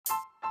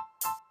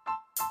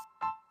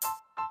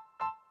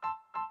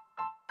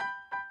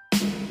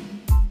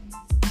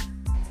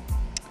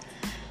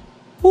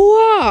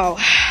Wow.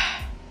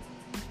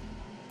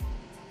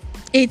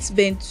 It's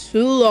been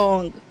too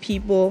long,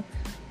 people.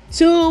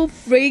 Too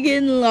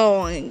friggin'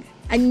 long.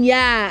 And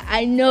yeah,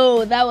 I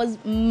know that was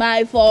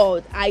my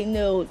fault. I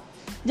know.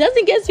 Just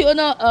in case you're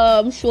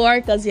not sure,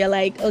 because you're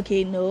like,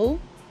 okay, no,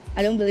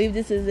 I don't believe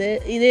this is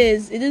it. It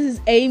is. This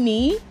is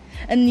Amy,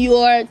 and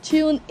you're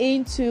tuned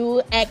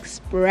into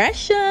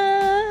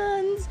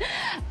Expressions.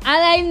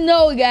 And I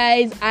know,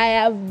 guys, I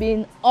have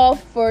been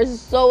off for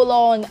so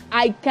long.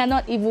 I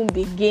cannot even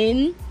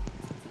begin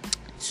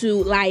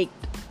to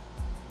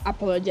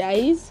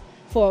apologize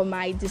for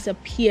my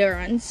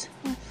disappearance.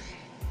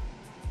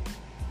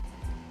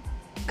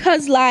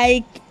 Cause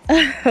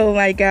oh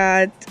my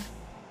god.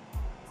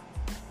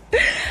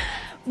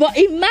 But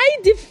in my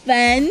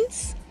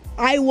defense,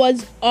 I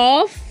was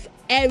off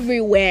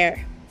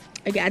everywhere.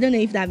 Okay, I don't know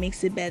if that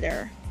makes it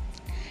better.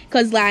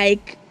 Cause I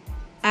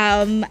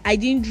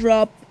didn't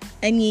drop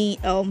any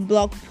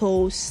blog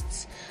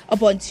posts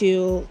up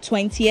until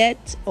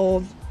 20th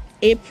of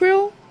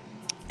April.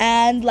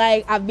 And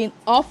I've been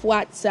off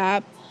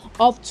WhatsApp,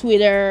 off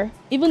Twitter,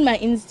 even my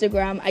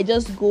Instagram. I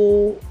just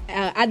go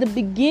at the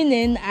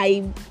beginning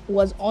I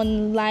was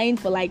online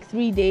for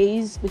 3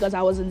 days because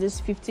I was in this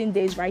 15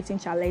 days writing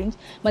challenge,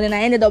 but then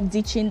I ended up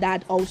ditching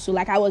that also.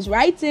 I was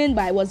writing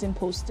but I wasn't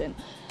posting,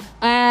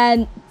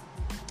 and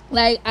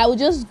I would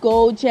just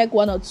go check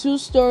 1 or 2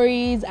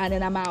 stories and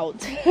then I'm out.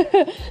 So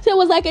it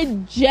was a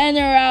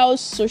general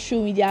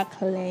social media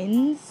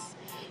cleanse.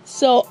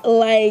 So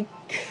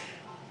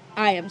I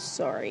am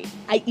sorry.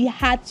 It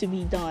had to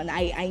be done.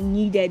 I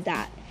needed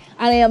that.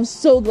 And I am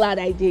so glad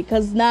I did,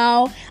 because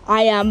now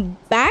I am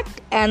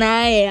back and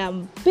I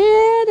am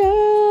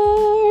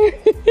better.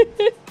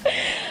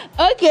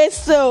 Okay,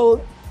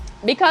 so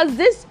because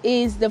this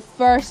is the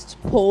first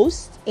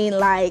post in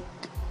a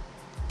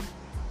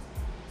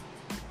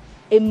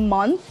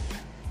month,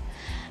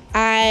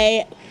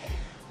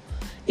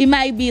 it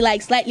might be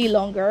slightly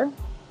longer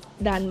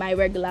than my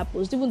regular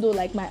post, even though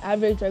my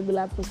average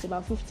regular post is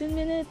about 15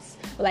 minutes,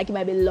 but it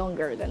might be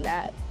longer than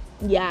that.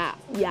 Yeah,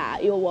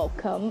 you're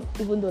welcome,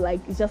 even though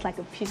it's just a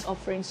peace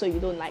offering, so you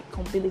don't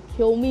completely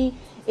kill me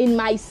in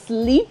my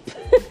sleep.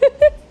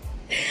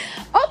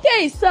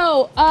 Okay,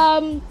 so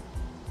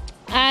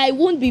I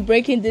won't be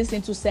breaking this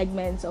into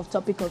segments of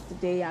topic of the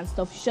day and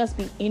stuff. It's just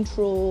be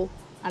intro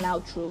and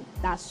outro,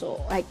 that's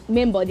all.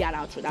 Main body and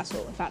outro, that's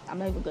all. In fact, I'm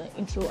not even gonna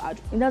intro, outro.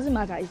 It doesn't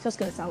matter, it's just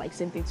gonna sound like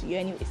same thing to you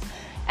anyways.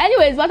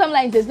 Bottom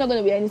line is there's not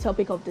gonna be any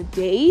topic of the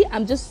day.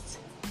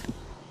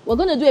 We're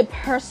gonna do a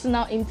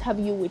personal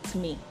interview with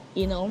me,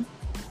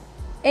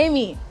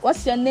 Amy,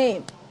 what's your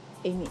name?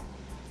 Amy.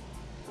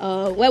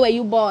 Where were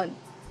you born?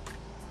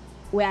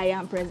 Where I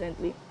am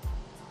presently.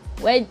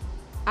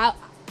 How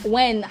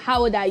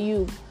old are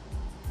you?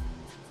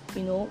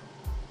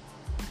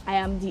 I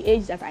am the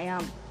age that I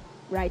am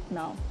right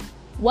now.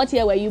 What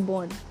year were you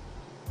born?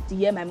 The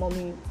year my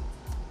mommy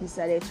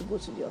decided to go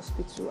to the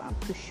hospital and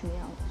push me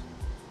out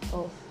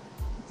of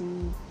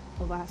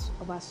her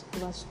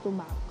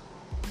stomach.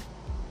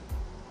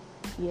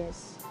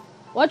 Yes.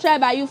 What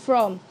tribe are you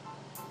from?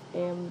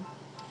 The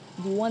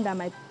one that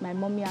my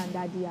mommy and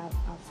daddy are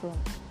from.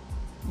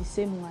 The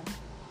same one.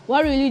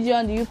 What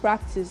religion do you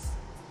practice?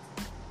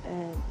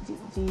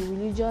 The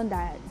religion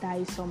that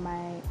is on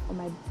my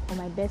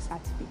birth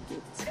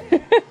certificate.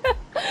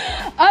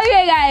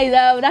 Okay, guys,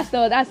 that's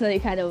not the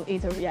kind of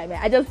interview I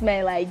meant. I just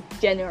meant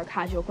general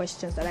casual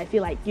questions that I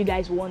feel you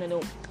guys want to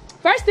know.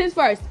 First things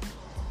first,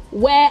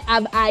 where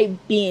have I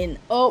been?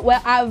 Oh,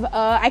 well,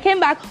 I came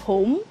back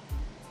home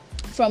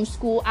from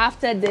school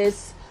after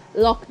this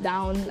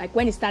lockdown,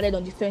 when it started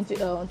on the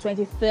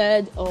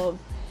 23rd of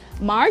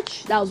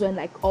March. That was when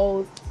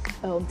all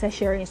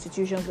tertiary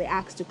institutions were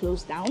asked to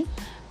close down.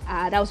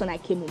 That was when I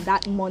came home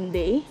that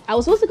Monday. I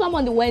was supposed to come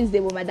on the Wednesday,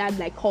 but my dad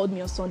called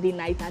me on Sunday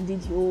night and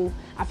did the whole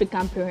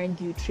African parent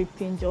guilt trip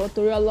thing. I was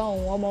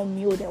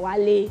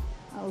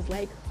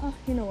like, oh,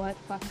 you know what,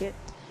 fuck it.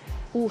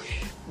 Oof,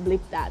 bleep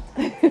that.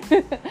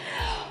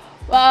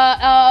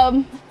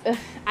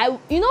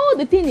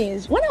 The thing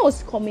is, when I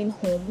was coming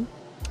home,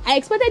 I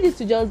expected it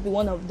to just be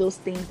one of those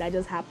things that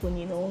just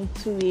happen,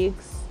 2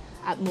 weeks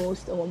at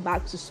most, I went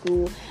back to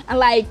school.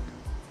 And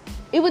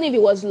even if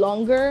it was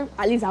longer,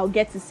 at least I'll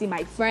get to see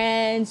my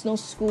friends, no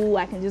school,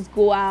 I can just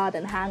go out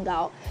and hang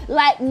out.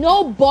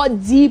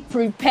 Nobody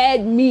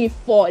prepared me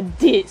for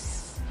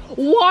this.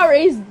 War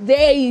is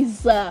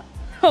days.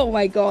 Oh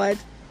my god.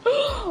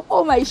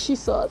 Oh my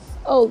Jesus.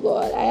 Oh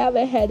god, I have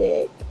a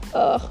headache.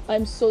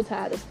 I'm so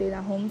tired of staying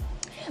at home.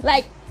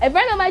 A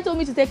friend of mine told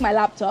me to take my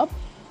laptop,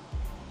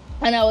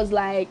 and I was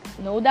like,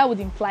 no, that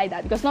would imply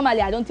that, because normally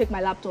I don't take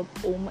my laptop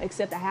home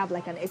except I have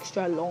an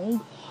extra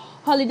long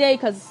holiday,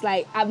 because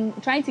I'm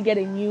trying to get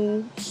a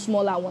new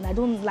smaller one. I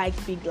don't like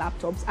big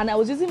laptops, and I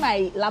was using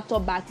my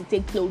laptop bag to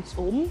take clothes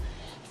home.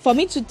 For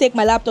me to take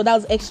my laptop, that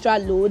was extra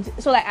load.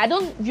 So I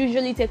don't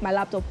usually take my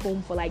laptop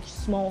home for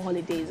small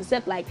holidays,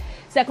 except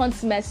second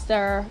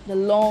semester, the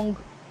long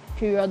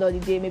period of the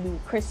day, maybe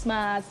with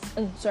Christmas.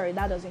 Sorry,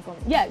 that doesn't come.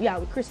 Yeah,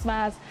 with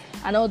Christmas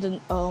and all the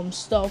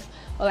stuff,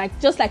 or like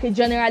just like a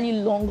generally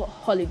long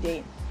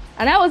holiday.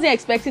 And I wasn't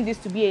expecting this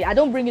to be. I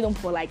don't bring it on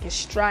for like a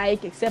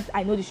strike, except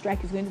I know the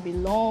strike is going to be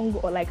long,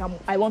 or like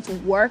I want to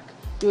work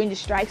during the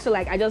strike. So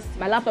like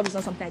my laptop is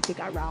not something I take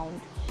around,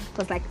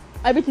 because like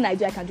everything I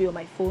do, I can do on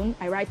my phone.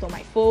 I write on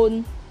my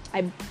phone.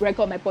 I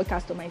record my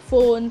podcast on my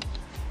phone.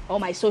 All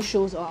my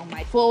socials are on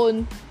my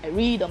phone. I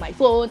read on my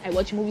phone. I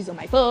watch movies on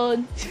my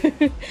phone.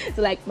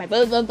 So like my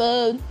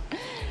phone.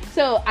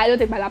 So I don't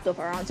take my laptop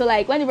around. So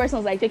like when the person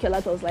was like, take your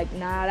laptop, I was like,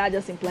 nah, that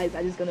just implies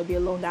that it's gonna be a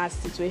long ass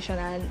situation.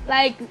 And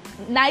like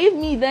naive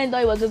me then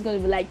thought it was just gonna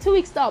be like 2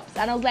 week stops.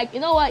 And I was like,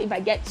 you know what? If I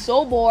get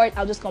so bored,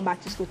 I'll just come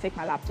back to school, take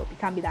my laptop. It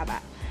can't be that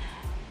bad.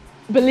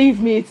 Believe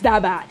me, it's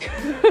that bad.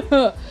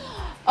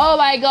 Oh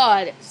my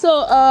god.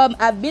 So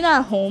I've been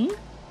at home.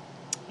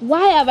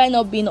 Why have I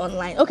not been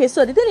online? Okay,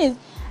 so the thing is,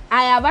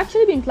 I have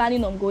actually been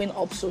planning on going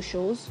up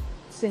socials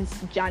since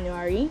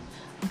January,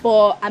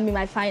 but I'm in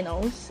my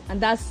finals,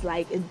 and that's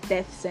like a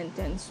death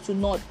sentence to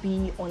not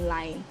be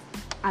online.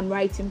 I'm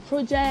writing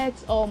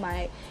projects, all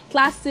my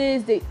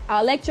classes,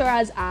 our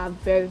lecturers are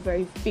very,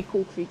 very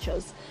fickle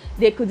creatures.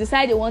 They could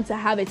decide they want to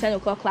have a 10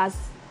 o'clock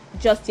class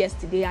just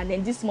yesterday, and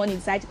then this morning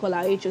decide to call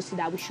our HOC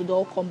that we should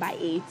all come by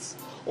 8.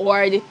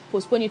 Or they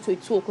postpone it to a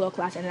 2 o'clock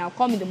class, and then I'll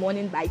come in the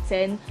morning by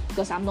 10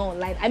 because I'm not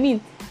online. I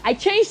mean, I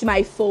changed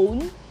my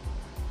phone,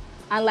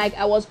 and like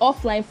I was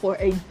offline for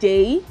a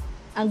day,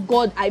 and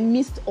God, I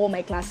missed all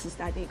my classes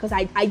that day because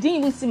I didn't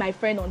even see my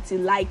friend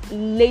until like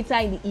later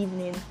in the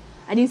evening.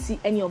 I didn't see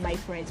any of my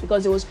friends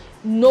because there was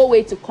no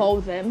way to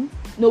call them,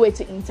 no way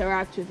to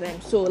interact with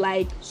them. So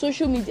like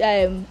social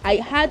media, I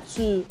had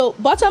to. So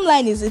bottom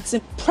line is, it's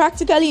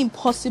practically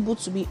impossible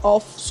to be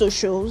off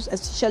socials,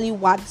 especially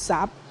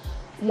WhatsApp,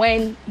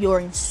 when you're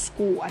in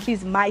school, at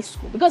least my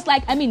school, because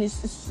like I mean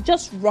it's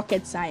just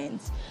rocket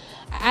science.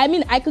 I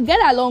mean, I could get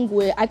along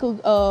with, I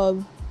could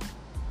go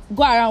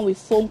around with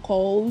phone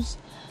calls,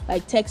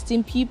 like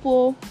texting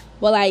people,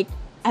 but like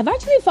I've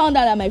actually found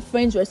out that my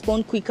friends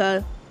respond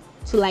quicker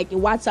to like a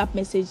WhatsApp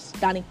message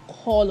than a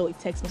call or a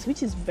text message,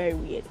 which is very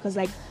weird because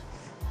like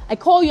I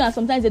call you and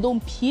sometimes they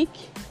don't pick,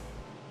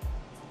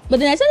 but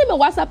then I send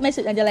them a WhatsApp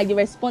message and they're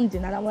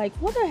responding, and I'm like,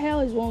 what the hell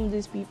is wrong with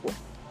these people?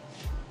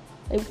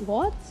 Like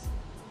what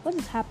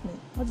is happening?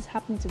 What is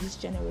happening to this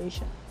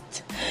generation?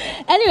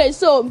 Anyway,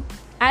 so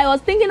I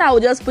was thinking I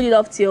would just put it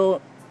off till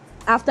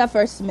after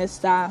first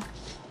semester.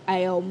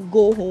 I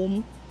go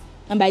home,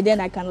 and by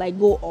then I can like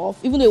go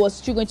off, even though it was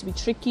still going to be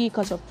tricky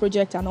because of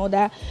project and all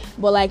that.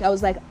 But like I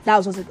was like,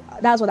 that's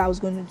what I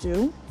was going to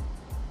do.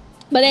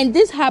 But then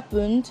this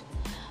happened,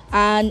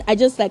 and I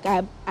just like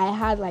I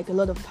had like a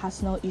lot of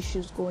personal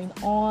issues going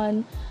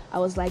on. I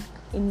was like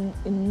in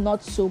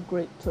not so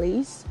great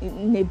place,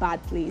 in a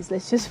bad place,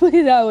 let's just put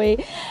it that way.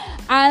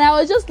 And I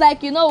was just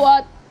like, you know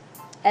what,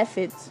 F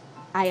it,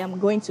 I am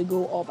going to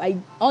go off. I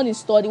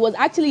uninstalled.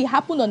 It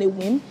happened on a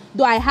whim,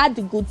 though I had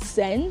the good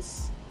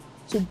sense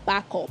to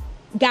back up.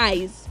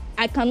 Guys,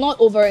 I cannot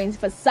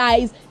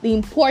overemphasize the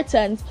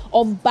importance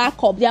of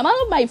backup. The amount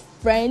of my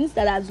friends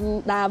that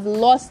have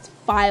lost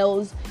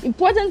files,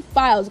 important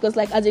files, because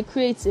like as a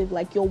creative,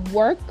 like your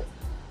work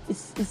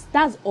is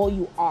that's all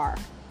you are.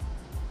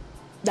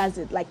 That's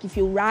it. Like if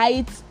you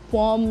write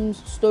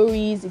poems,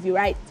 stories, if you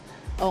write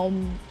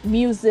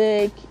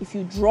music, if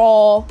you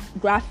draw,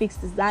 graphics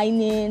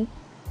designing,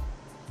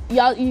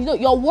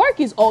 your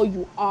work is all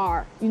you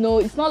are. You know,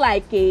 it's not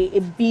like a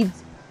bead,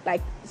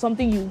 like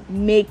something you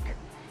make,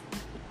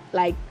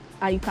 like,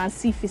 and you can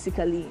see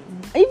physically.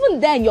 Even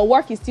then, your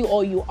work is still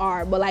all you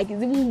are. But like,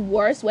 it's even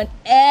worse when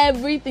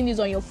everything is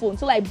on your phone.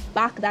 So like,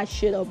 back that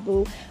shit up,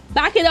 bro.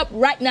 Back it up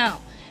right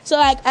now. So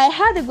like, I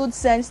had a good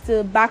sense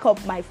to back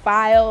up my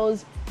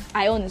files.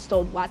 I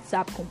uninstalled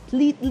WhatsApp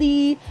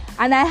completely,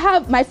 and I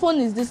have my phone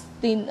is this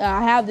thing.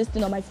 I have this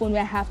thing on my phone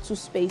where I have 2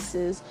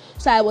 spaces.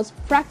 So I was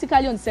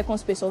practically on the second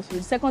space also.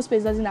 The second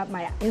space doesn't have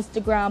my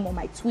Instagram or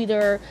my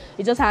Twitter.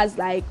 It just has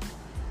like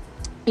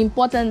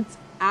important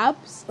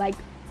apps. Like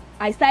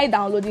I started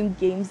downloading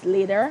games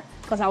later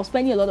because I was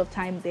spending a lot of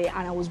time there,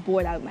 and I was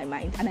bored out of my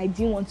mind, and I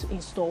didn't want to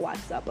install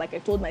WhatsApp. Like I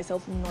told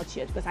myself not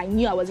yet because I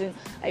knew I wasn't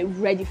like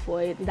ready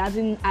for it.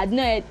 I'd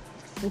not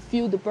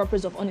fulfilled the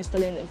purpose of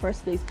uninstalling in the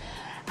first place.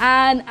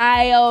 And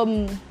I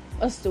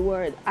what's the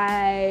word?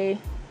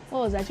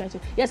 What was I trying to?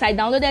 Yes, I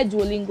downloaded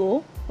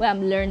Duolingo where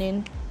I'm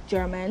learning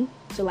German.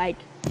 So like,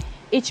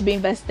 ich bin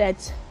invested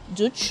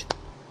Deutsch.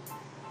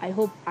 I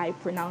hope I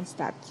pronounced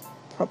that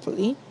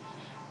properly.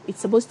 It's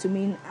supposed to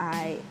mean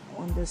I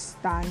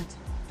understand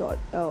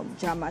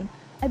German.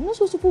 I'm not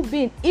supposed to put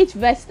bin. Ich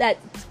vested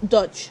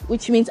Dutch,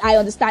 which means I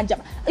understand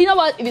German. You know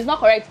what? If it's not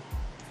correct,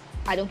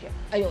 I don't care.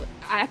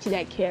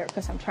 I care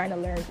because I'm trying to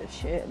learn this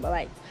shit. But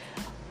like,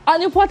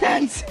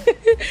 unimportant.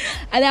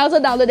 And I also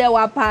downloaded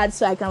Wattpad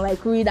so I can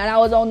like read, and I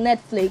was on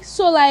Netflix.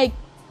 So like,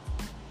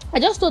 I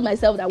just told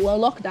myself that we're on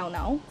lockdown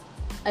now.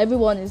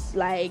 Everyone is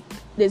like,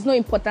 there's no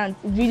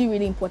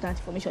really important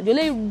information. The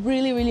only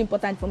really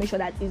important information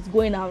that is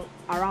going out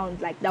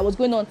around, like that was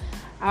going on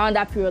around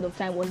that period of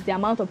time, was the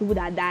amount of people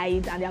that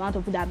died and the amount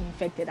of people that have been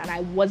infected, and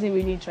I wasn't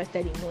really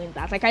interested in knowing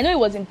that. Like, I know it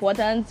was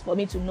important for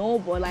me to know,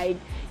 but like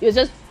it was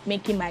just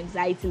making my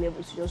anxiety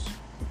levels just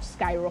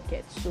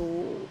skyrocket. So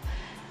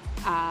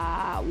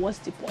what's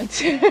the point?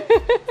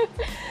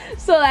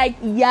 So like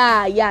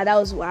yeah, that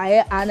was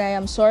why, and I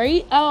am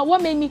sorry.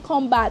 What made me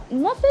come back?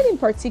 Nothing in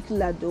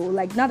particular though.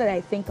 Like, now that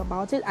I think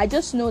about it, I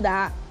just know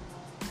that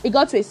it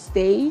got to a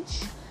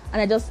stage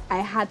and I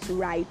had to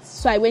write.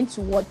 So I went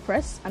to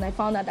WordPress and I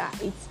found out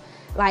that it's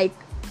like,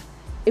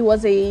 it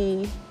was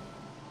a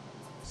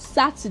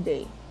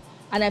Saturday,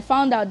 and I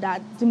found out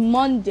that the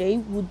Monday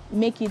would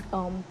make it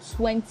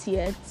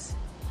 20th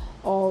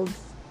of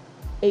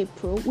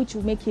April, which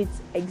will make it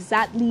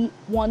exactly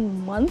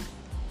 1 month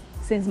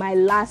since my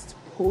last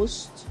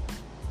post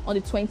on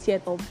the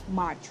 20th of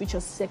March, which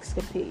was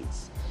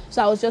Sexcapades.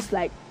 So I was just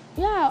like,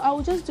 yeah, I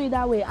will just do it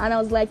that way. And I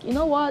was like, you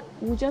know what,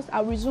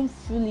 I'll resume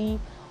fully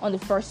on the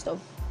 1st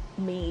of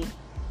May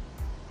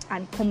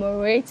and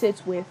commemorate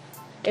it with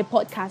a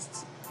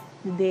podcast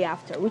the day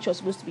after, which was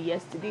supposed to be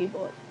yesterday,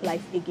 but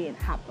life again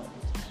happened.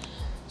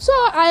 So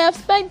I have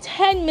spent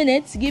 10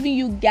 minutes giving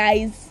you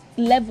guys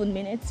 11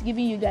 minutes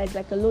giving you guys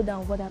like a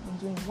lowdown of what I've been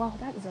doing. Wow,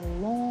 that is a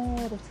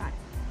lot of time.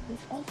 An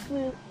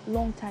awful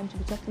long time to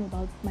be talking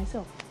about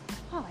myself.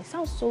 Wow, I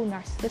sound so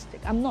narcissistic.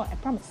 I'm not, I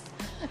promise.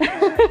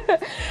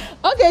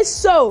 Okay,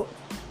 so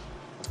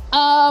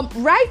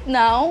right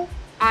now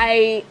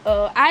I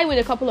with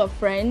a couple of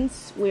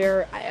friends,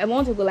 where I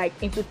want to go like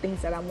into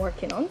things that I'm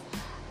working on.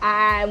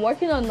 I'm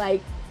working on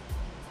like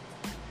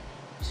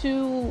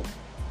 2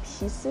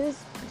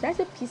 pieces. Did I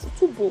say pieces?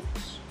 2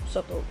 books,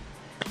 sort of.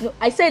 No,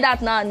 I say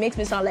that now, it makes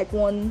me sound like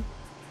one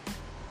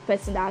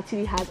person that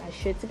actually has a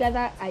shit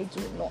together. I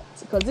do not,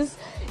 because this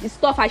is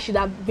stuff I should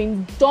have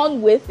been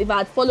done with if I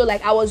had followed.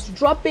 Like, I was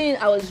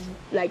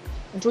like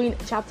doing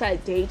chapter a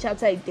day,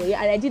 and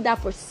I did that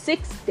for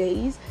 6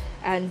 days,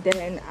 and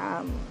then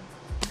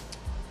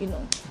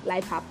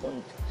life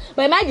happened.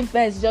 But in my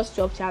defense, just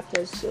 12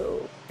 chapters,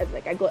 so it's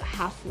like I got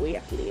halfway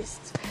at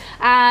least.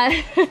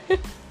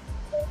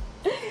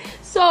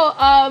 So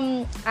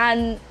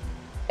and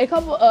a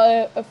couple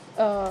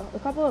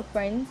of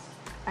friends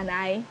and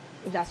I,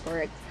 if that's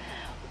correct,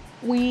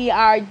 we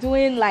are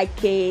doing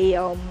like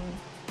a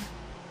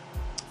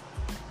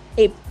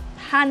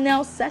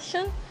panel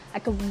session,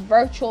 like a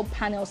virtual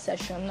panel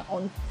session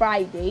on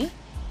Friday,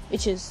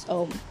 which is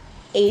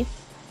 8th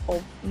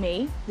of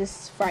May,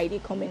 this Friday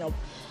coming up,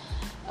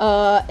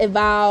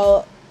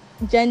 about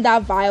gender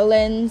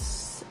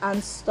violence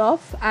and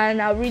stuff.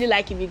 And I really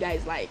like if you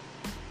guys like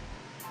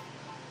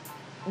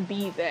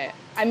be there.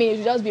 I mean, it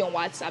should just be on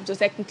WhatsApp, so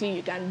technically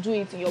you can do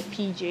it in your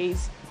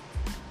PJs,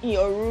 in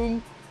your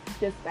room,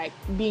 just like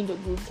be in the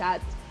group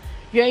chat.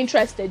 If you're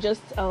interested,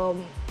 just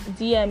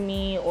DM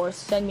me or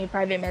send me a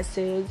private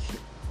message,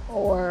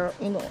 or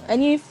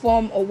any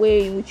form or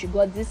way in which you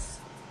got this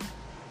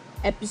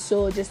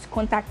episode, just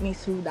contact me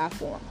through that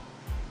form.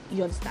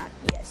 You understand?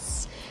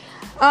 Yes.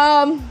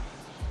 I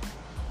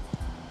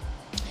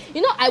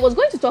was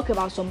going to talk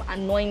about some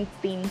annoying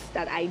things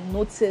that I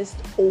noticed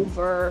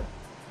over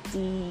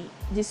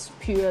this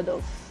period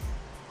of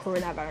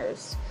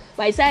coronavirus,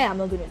 but I say I'm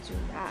not going to do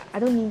that. I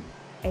don't need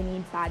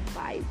any bad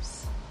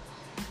vibes.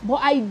 But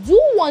I do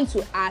want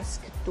to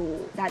ask though,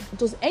 that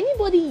does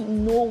anybody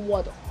know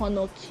what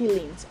honor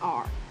killings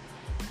are?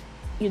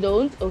 You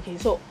don't? Okay,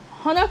 so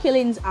honor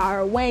killings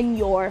are when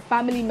your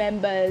family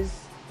members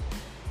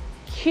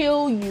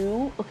kill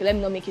you. Okay, let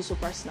me not make it so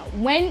personal.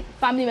 When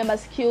family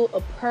members kill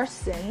a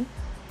person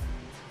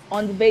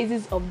on the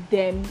basis of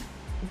them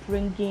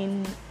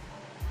bringing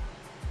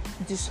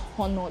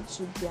dishonor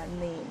to their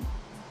name.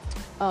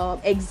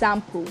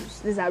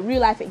 Examples. These are real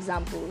life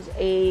examples.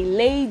 A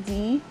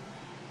lady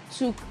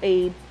took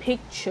a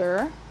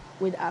picture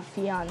with her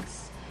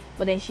fiance,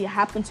 but then she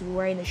happened to be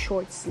wearing a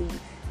short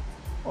sleeve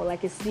or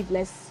like a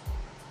sleeveless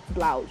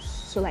blouse,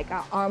 so like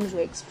her arms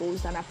were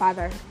exposed, and her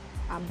father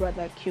and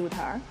brother killed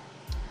her.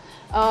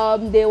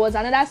 There was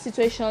another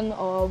situation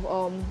of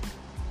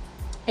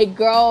a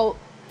girl,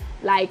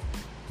 like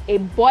a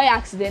boy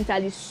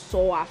accidentally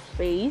saw her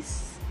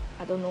face.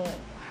 I don't know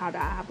how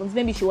that happens.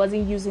 Maybe she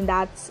wasn't using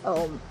that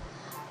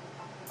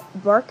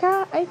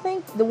burqa, I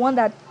think, the one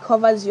that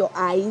covers your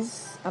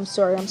eyes. I'm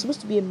sorry, I'm supposed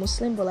to be a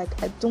Muslim, but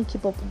like I don't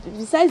keep up with it.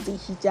 Besides the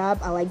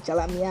hijab and like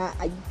jalamiya,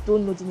 I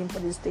don't know the name for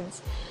these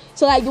things.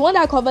 So like the one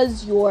that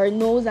covers your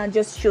nose and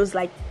just shows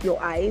like your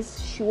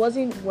eyes, she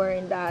wasn't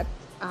wearing that,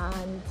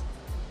 and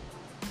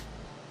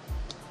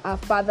her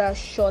father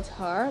shot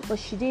her, but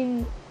she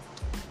didn't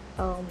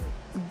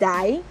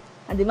die.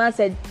 And the man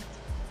said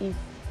if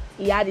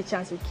he had a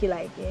chance to kill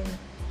her again,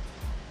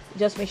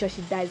 just make sure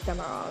she dies time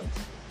around.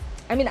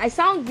 I mean, I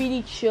sound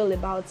really chill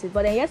about it,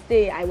 but then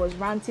yesterday I was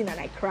ranting and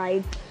I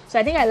cried. So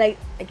I think I like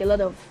a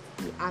lot of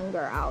the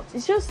anger out.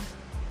 It's just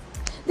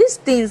these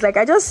things, like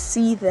I just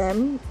see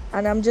them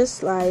and I'm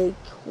just like,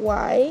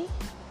 why?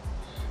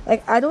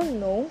 Like, I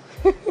don't know.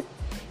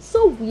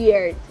 So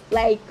weird.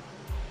 Like,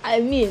 I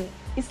mean,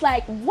 It's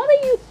like, what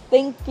are you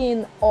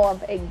thinking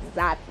of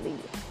exactly?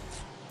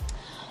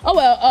 Oh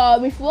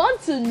well, if you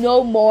want to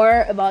know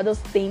more about those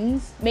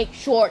things, make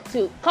sure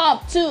to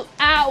come to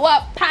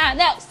our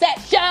panel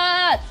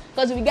session,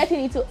 because we're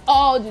getting into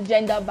all the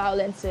gender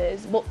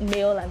violences, both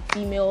male and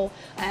female,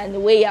 and the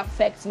way it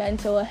affects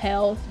mental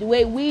health, the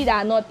way we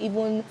that are not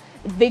even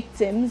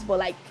victims but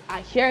like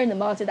are hearing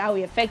about it, how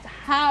it affects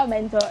our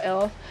mental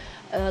health,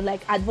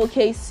 like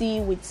advocacy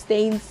with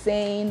staying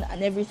sane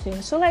and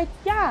everything. So like,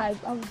 yeah,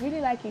 I would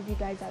really like if you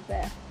guys are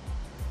there.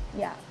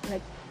 Yeah,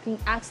 like, you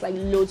can ask like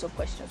loads of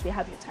questions. We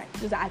have your time.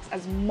 Just ask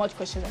as much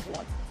questions as you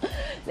want.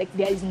 Like,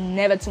 there is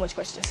never too much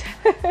questions.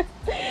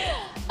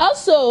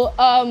 Also,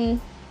 another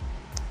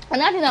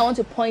thing I want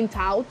to point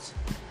out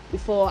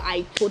before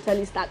I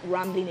totally start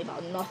rambling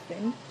about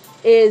nothing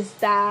is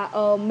that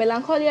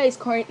Melancholia is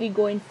currently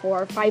going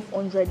for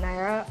 500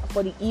 naira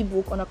for the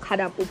ebook on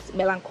Okada Books,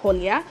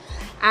 Melancholia,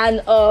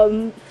 and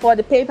for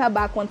the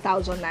paperback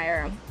 1,000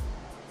 naira.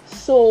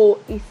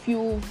 So if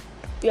you're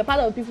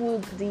part of the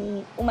people,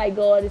 oh my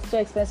god, it's so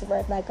expensive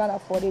right now, I can't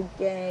afford it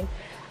again,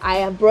 I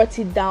have brought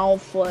it down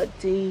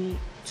to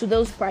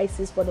those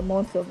prices for the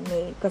month of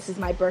May, because it's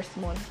my birth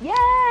month.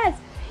 Yes,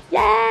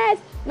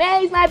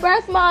 May is my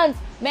birth month.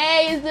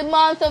 May is the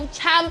month of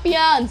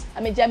champions.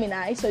 I'm a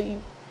Gemini, so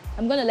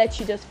I'm gonna let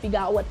you just figure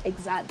out what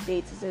exact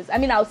date it is. I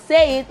mean, I'll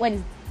say it when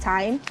it's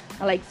time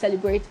and like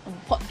celebrate on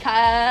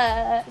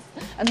podcast,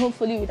 and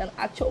hopefully with an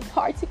actual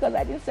party, because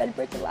I didn't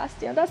celebrate it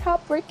last year, and that's how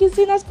breaking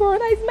seen as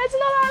Corona is messing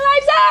all our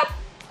lives up.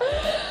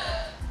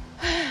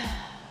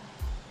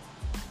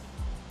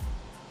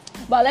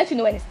 But I'll let you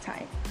know when it's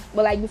time.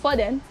 But like before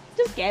then,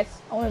 just guess.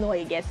 I want to know what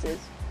your guess is.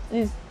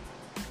 Please,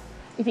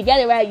 if you get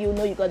it right, you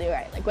know you got it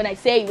right. Like when I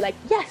say, you're like,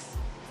 yes,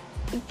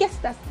 I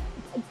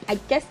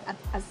guess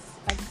as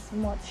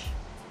much.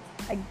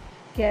 I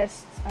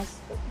guess as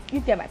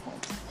you get my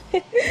point.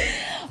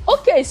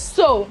 Okay,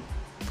 so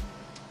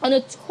on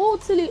a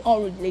totally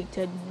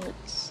unrelated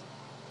note,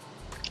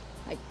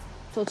 like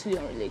totally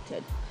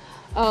unrelated,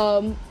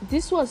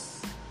 this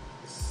was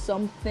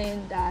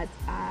something that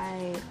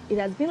it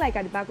has been like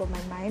at the back of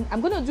my mind. I'm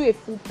gonna do a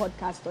full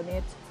podcast on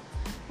it,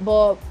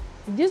 but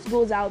this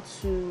goes out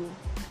to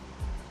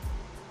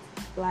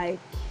like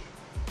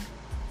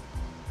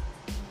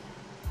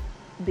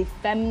the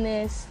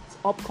feminists,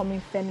 upcoming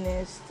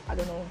feminists, I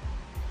don't know,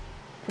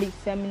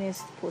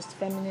 pre-feminist,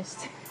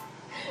 post-feminist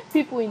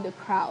people in the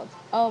crowd.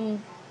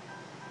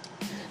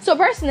 So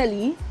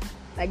personally,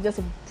 like just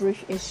a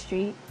brief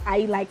history, I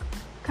like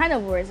kind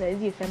of was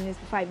already a feminist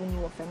before I even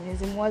knew what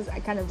feminism was.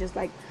 I kind of just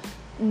like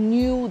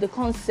knew the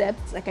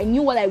concept, like I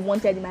knew what I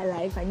wanted in my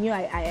life. I knew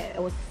I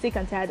was sick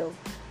and tired of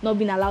not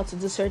being allowed to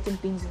do certain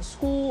things in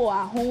school or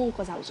at home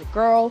because I was a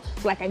girl.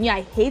 So like I knew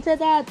I hated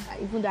that,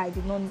 even though I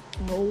did not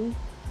know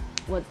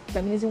what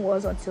feminism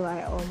was until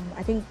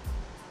I think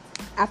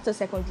after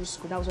secondary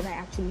school. That was when I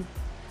actually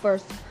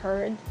first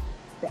heard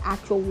the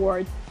actual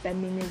word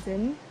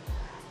feminism,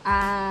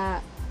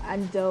 and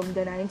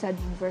then I entered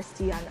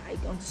university and I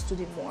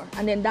understood it more.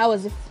 And then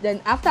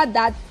then after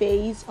that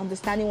phase,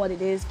 understanding what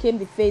it is, came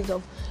the phase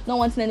of not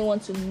wanting anyone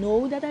to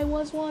know that I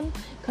was one,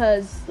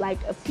 because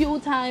like a few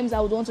times I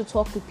would want to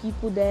talk to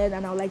people then,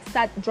 and I would like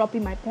start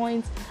dropping my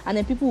points, and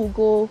then people would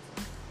go,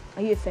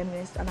 "Are you a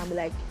feminist?" And I'll be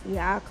like,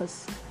 "Yeah,"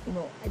 because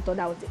I thought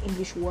that was the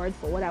English word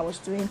for what I was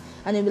doing.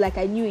 And they'd be like,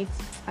 "I knew it.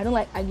 I don't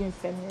like arguing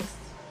feminists."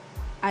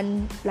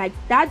 And like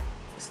that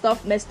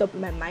stuff messed up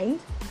in my mind.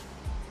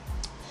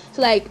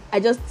 So like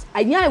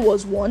I knew I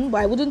was one,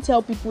 but I wouldn't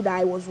tell people that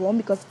I was one,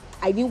 because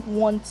I didn't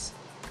want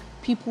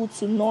people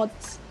to not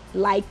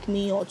like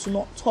me or to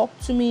not talk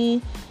to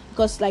me.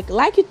 Because like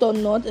it or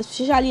not,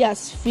 especially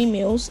as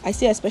females, I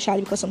say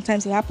especially because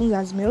sometimes it happens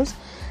as males,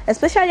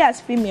 especially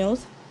as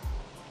females,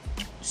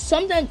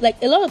 sometimes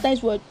like a lot of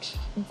times we're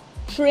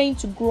trained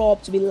to grow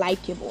up to be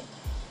likable,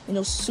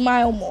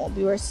 smile more,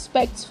 be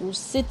respectful,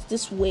 sit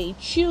this way,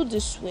 chill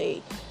this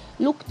way,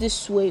 look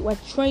this way. We're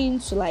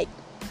trained to like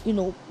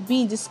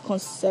be in this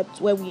concept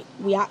where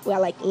we are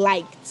like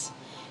liked.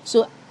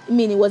 So I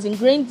mean, it was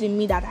ingrained in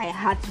me that I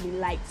had to be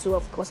liked, so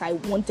of course I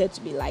wanted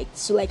to be liked.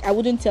 So like I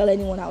wouldn't tell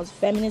anyone I was a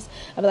feminist.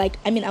 I'd be like,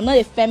 I'm not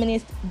a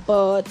feminist,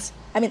 but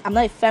and it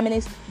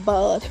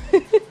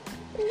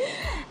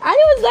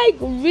was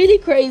like really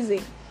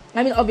crazy.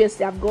 I mean,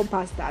 obviously I've gone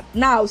past that.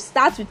 Now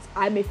start with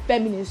I'm a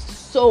feminist,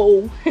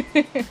 so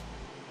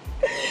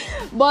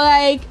but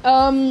like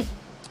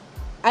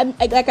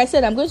like I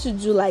said, I'm going to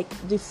do like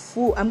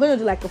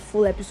a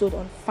full episode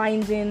on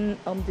finding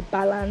the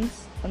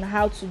balance on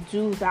how to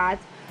do that,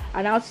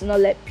 and how to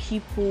not let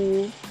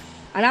people,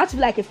 and how to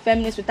be like a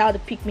feminist without the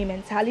pick me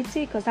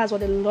mentality, because that's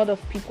what a lot of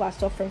people are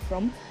suffering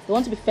from. They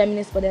want to be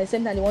feminists, but at the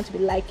same time they want to be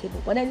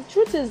likable. But then the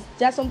truth is,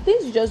 there are some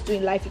things you just do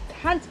in life you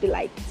can't be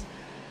liked.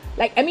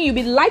 Like, I mean, you'll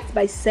be liked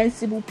by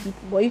sensible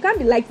people, but you can't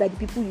be liked by the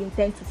people you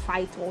intend to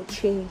fight or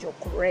change or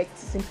correct.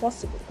 It's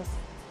impossible, because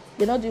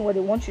they're not doing what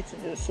they want you to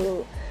do.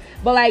 So,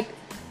 but like,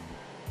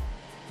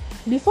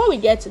 before we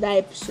get to that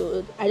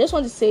episode, I just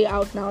want to say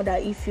out now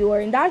that if you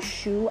are in that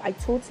shoe, I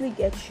totally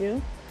get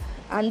you.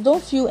 And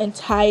don't feel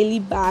entirely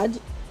bad.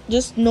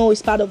 Just know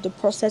it's part of the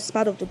process,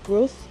 part of the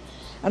growth,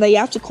 and that you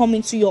have to come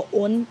into your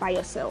own by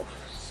yourself.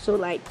 So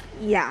like,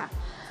 yeah.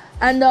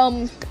 And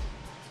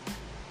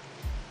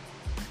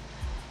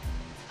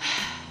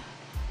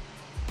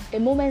a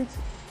moment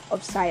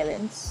of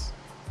silence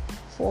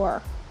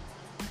for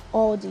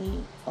all the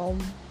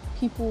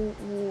people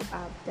who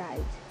have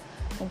died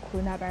from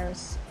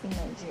coronavirus in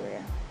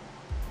Nigeria.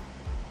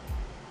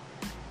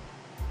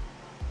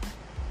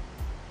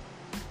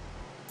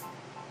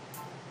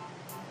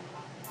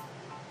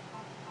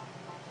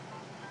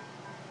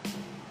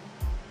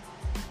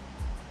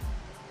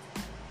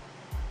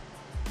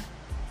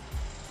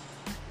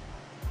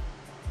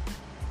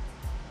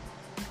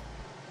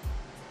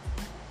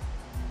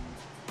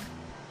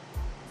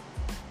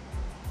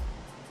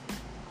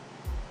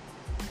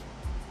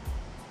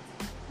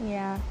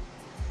 Yeah,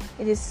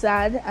 it is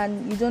sad,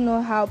 and you don't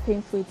know how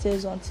painful it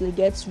is until it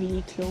gets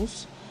really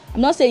close. I'm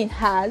not saying it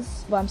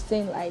has, but I'm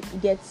saying like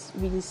it gets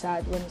really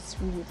sad when it's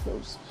really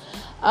close.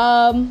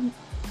 And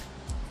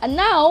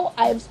now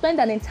I've spent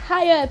an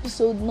entire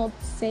episode not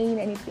saying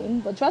anything,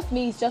 but trust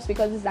me, it's just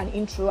because it's an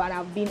intro and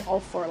I've been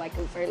off for like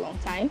a very long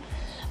time.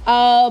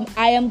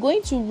 I am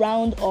going to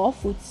round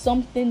off with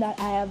something that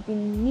I have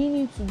been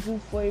meaning to do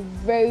for a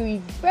very,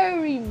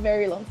 very,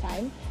 very long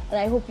time, and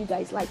I hope you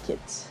guys like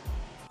it.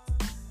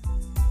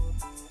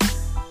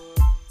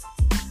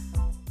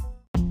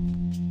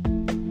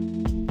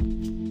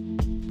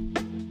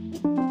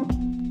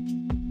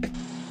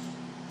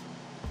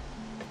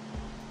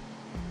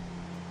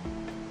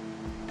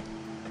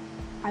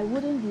 I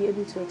wouldn't be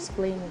able to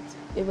explain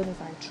it even if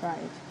I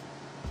tried.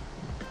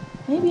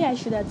 Maybe I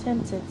should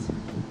attempt it.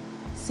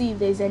 See if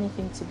there's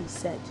anything to be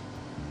said.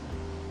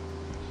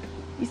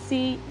 You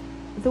see,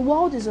 the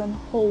world is on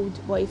hold,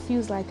 but it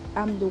feels like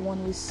I'm the one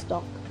who's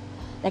stuck.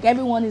 Like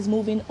everyone is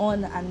moving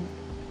on and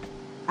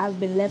I've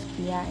been left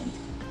behind.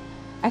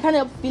 I can't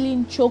help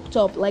feeling choked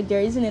up, like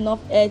there isn't enough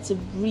air to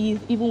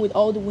breathe, even with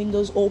all the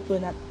windows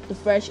open and the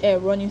fresh air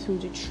running through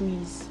the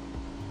trees.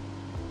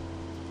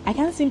 I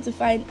can't seem to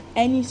find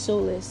any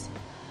solace.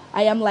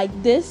 I am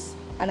like this,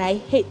 and I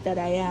hate that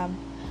I am.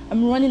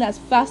 I'm running as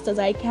fast as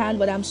I can,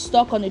 but I'm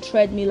stuck on a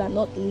treadmill and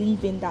not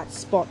leaving that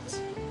spot.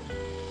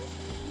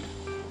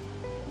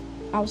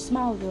 I'll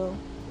smile though,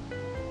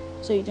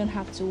 so you don't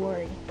have to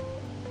worry.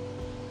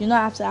 You don't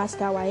have to ask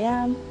how I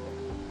am,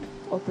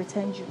 or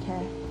pretend you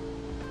care.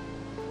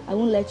 I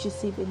won't let you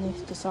see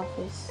beneath the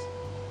surface.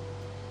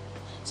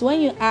 So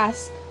when you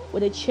ask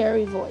with a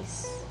cheery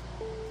voice,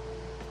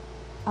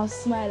 I'll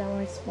smile and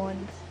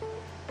respond,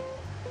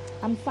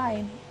 I'm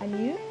fine, and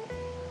you?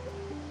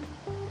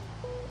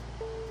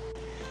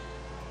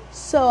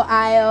 So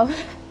I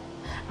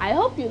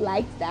hope you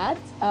liked that.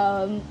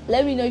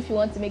 Let me know if you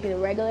want to make it a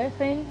regular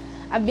thing.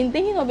 I've been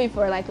thinking of it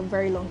for like a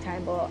very long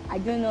time, but I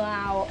don't know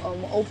how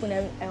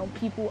open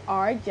people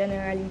are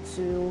generally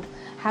to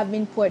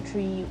having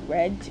poetry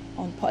read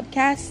on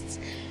podcasts.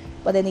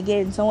 But then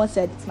again, someone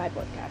said it's my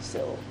podcast,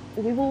 so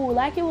the people who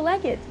like it will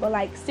like it. But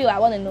like, still, I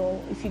want to know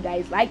if you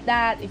guys like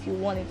that, if you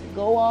want it to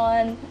go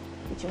on,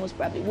 which you most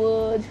probably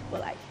would.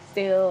 But like,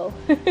 still.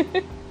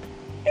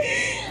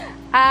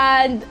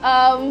 And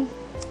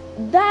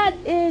that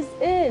is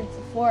it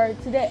for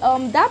today.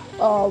 That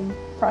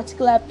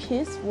particular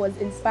piece was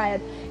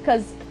inspired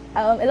because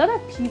a lot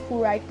of people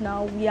right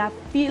now, we are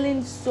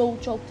feeling so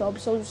choked up,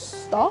 so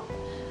stuck.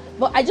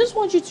 But I just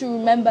want you to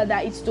remember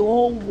that it's the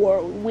whole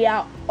world. We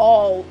are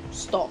all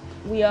stuck.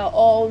 We are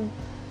all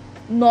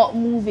not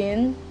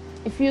moving.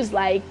 It feels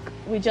like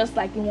we're just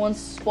like in one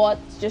spot,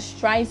 just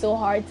trying so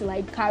hard to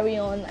like carry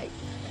on. Like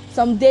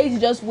some days you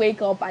just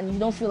wake up and you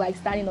don't feel like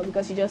standing up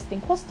because you just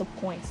think, what's the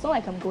point? It's not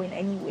like I'm going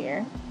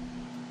anywhere.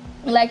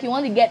 Like you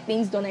want to get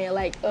things done and you're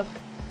like, ugh,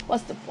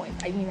 what's the point?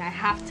 I mean, I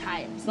have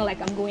time. It's not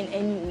like I'm going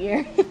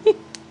anywhere.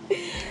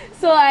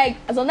 So like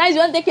sometimes you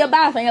want to take your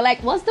bath and you're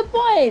like, what's the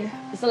point?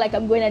 It's not like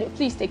I'm going anywhere.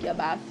 Please take your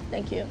bath.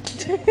 Thank you.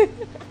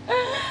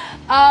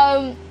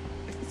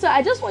 So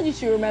I just want you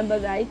to remember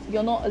that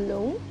you're not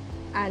alone,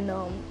 and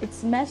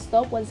it's messed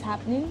up what's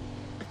happening,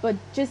 but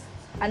just,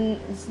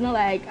 and it's not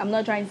like I'm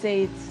not trying to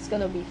say it's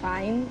gonna be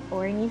fine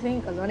or anything,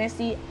 because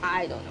honestly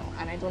I don't know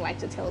and I don't like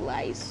to tell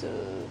lies. So,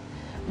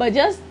 but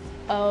just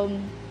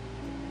hold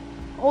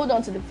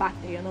on to the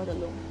fact that you're not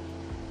alone.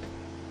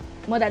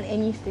 More than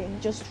anything,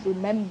 just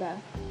remember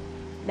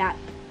that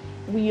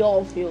we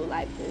all feel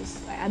like this.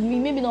 I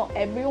mean, maybe not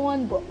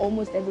everyone, but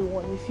almost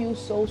everyone. We feel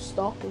so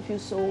stuck. We feel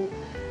so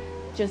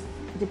just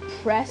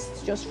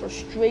depressed, just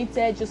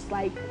frustrated, just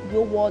like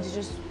your world is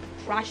just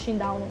crashing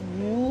down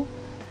on you,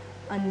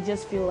 and you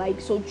just feel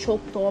like so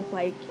choked up,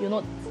 like you're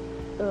not,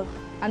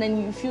 and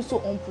then you feel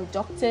so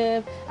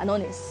unproductive and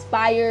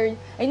uninspired.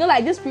 And you know,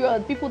 like this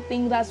period, people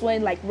think that's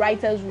when like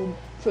writers will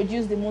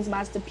produce the most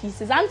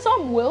masterpieces, and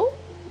some will,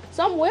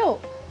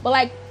 but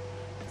like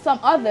some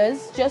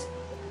others just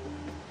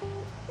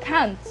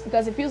can't,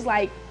 because it feels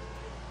like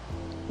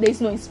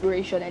there's no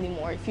inspiration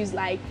anymore. It feels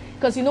like,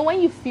 because you know,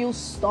 when you feel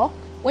stuck,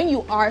 when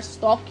you are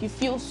stuck, you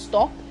feel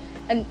stuck,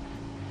 and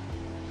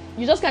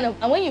you just kind of,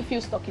 and when you feel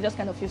stuck, you just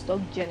kind of feel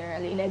stuck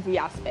generally in every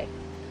aspect,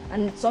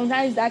 and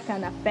sometimes that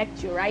can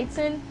affect your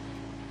writing.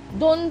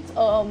 Don't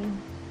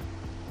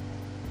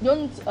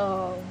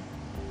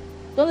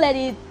let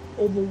it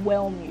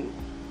overwhelm you,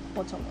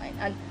 bottom line.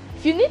 And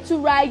if you need to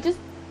write, just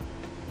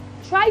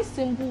try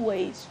simple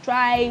ways.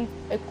 Try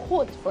a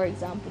quote, for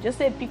example. Just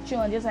say a picture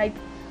and just like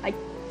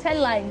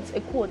 10 lines,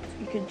 a quote.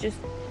 You could just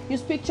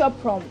use picture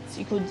prompts.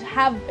 You could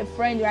have a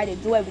friend write a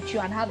duet with you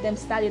and have them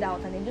start it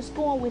out and then just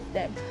go on with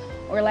them.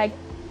 Or like,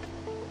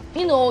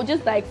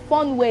 just like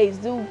fun ways.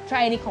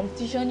 Try any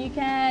competition you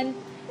can.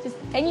 Just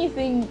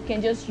anything you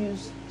can just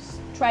use.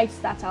 Try to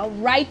start out.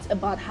 Write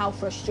about how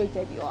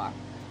frustrated you are.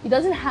 It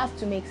doesn't have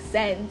to make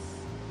sense.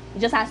 It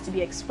just has to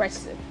be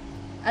expressive.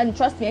 And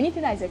trust me,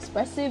 anything that is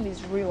expressive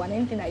is real, and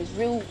anything that is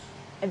real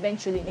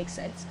eventually makes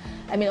sense.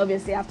 I mean,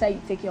 obviously, after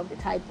you take care of the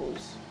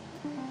typos.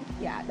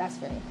 Yeah, that's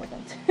very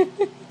important.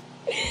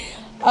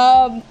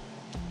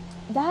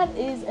 That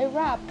is a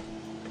wrap.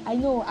 I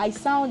know I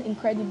sound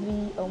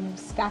incredibly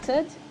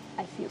scattered.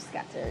 I feel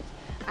scattered.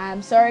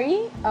 I'm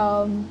sorry.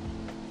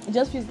 It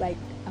just feels like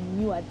I'm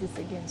new at this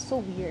again. So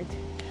weird.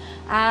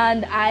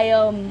 And I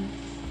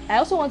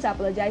also want to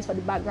apologize for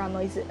the background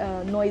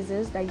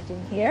noises that you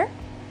can hear.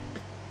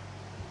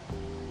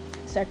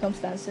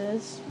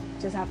 Circumstances,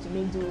 just have to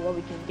make do with what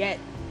we can get.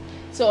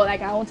 So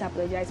like, I want to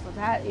apologize for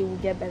that. It will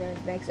get better in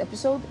the next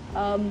episode.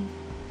 And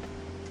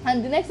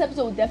the next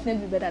episode will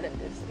definitely be better than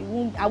this.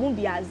 I won't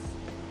be as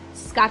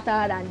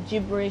scattered and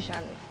gibberish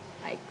and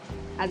like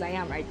as I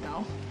am right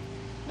now.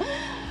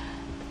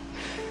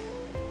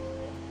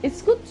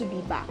 It's good to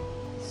be back.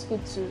 It's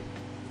good to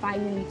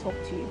finally talk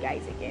to you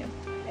guys again.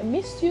 I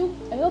missed you.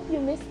 I hope you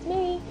missed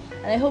me,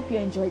 and I hope you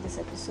enjoyed this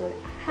episode.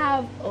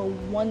 Have a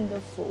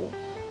wonderful,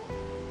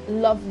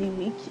 lovely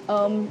week.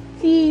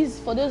 Please,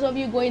 for those of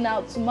you going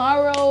out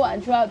tomorrow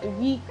and throughout the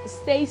week,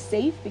 stay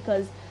safe,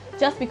 because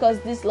just because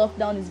this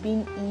lockdown is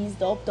being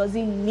eased up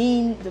doesn't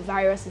mean the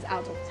virus is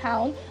out of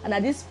town. And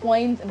at this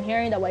point, I'm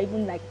hearing that we're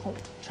even like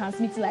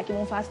transmitting like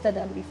even faster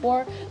than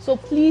before. So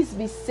please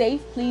be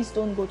safe. Please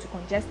don't go to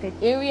congested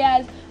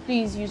areas.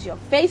 Please use your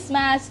face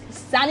mask.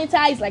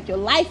 Sanitize like your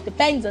life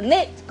depends on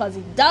it, because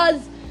it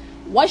does.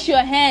 Wash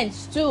your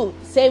hands too,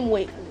 same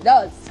way it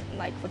does.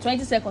 Like for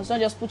 20 seconds, don't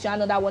just put your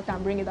hand on that water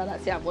and bring it out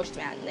and say I've washed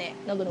my hand.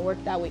 Not gonna work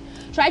that way.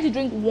 Try to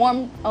drink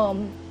warm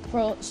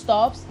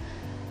stuffs,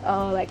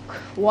 like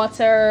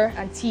water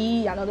and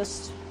tea and other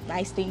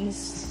nice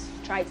things.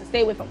 Try to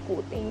stay away from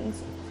cold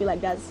things. I feel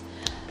like that's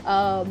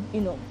and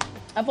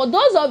for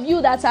those of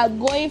you that are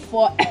going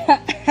for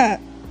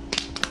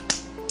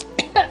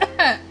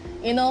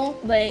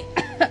like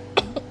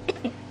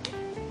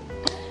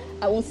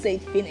I won't say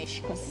finish,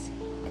 because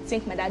I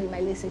think my daddy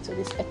might listen to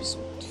this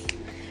episode.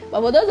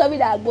 But for those of you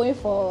that are going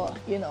for,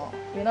 God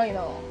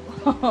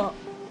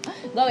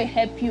will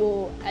help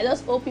you. I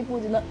just hope people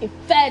do not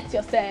infect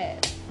yourself.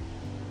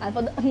 And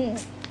for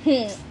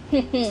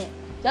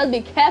just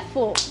be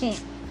careful.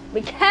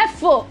 Be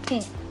careful.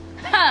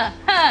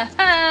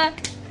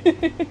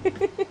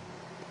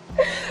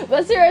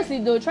 But seriously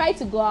though, try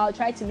to go out,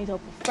 try to meet up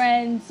with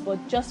friends, but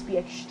just be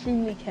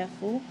extremely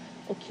careful.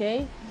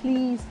 Okay?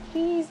 Please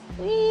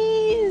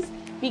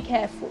be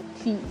careful,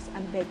 please.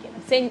 I'm begging.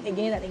 I'm saying it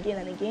again and again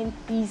and again.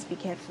 Please be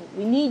careful.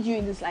 We need you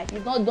in this life.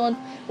 You've not done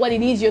what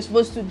it is you're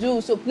supposed to do,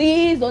 so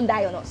please don't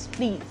die on us.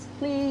 Please.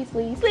 The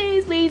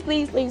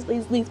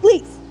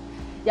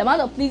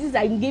amount of pleases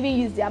I'm giving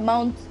you is the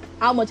amount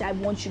how much I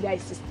want you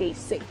guys to stay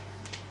safe.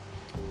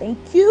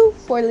 Thank you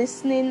for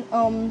listening.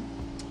 I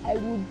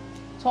will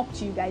talk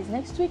to you guys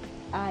next week.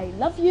 I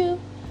love you,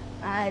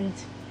 and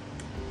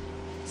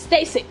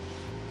stay safe,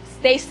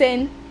 stay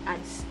sane,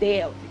 and stay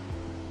healthy.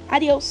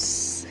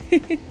 Adios.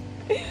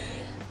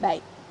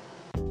 Bye.